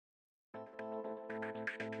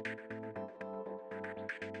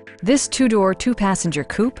This two-door, two-passenger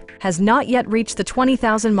coupe has not yet reached the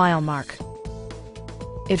 20,000-mile mark.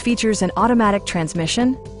 It features an automatic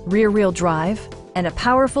transmission, rear-wheel drive, and a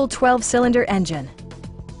powerful 12-cylinder engine.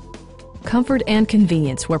 Comfort and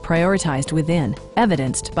convenience were prioritized within,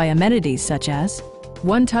 evidenced by amenities such as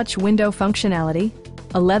one-touch window functionality,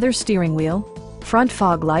 a leather steering wheel, front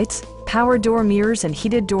fog lights, power door mirrors and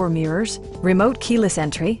heated door mirrors, remote keyless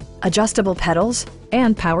entry, adjustable pedals,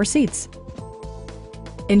 and power seats.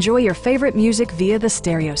 Enjoy your favorite music via the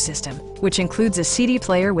stereo system, which includes a CD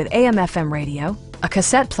player with AM/FM radio, a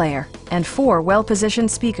cassette player, and 4 well-positioned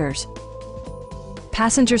speakers.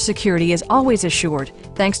 Passenger security is always assured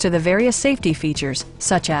thanks to the various safety features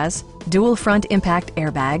such as dual front impact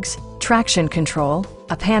airbags, traction control,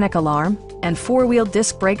 a panic alarm, and 4-wheel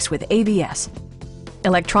disc brakes with ABS.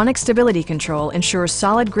 Electronic stability control ensures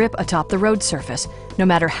solid grip atop the road surface, no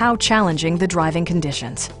matter how challenging the driving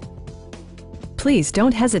conditions. Please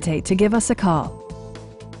don't hesitate to give us a call.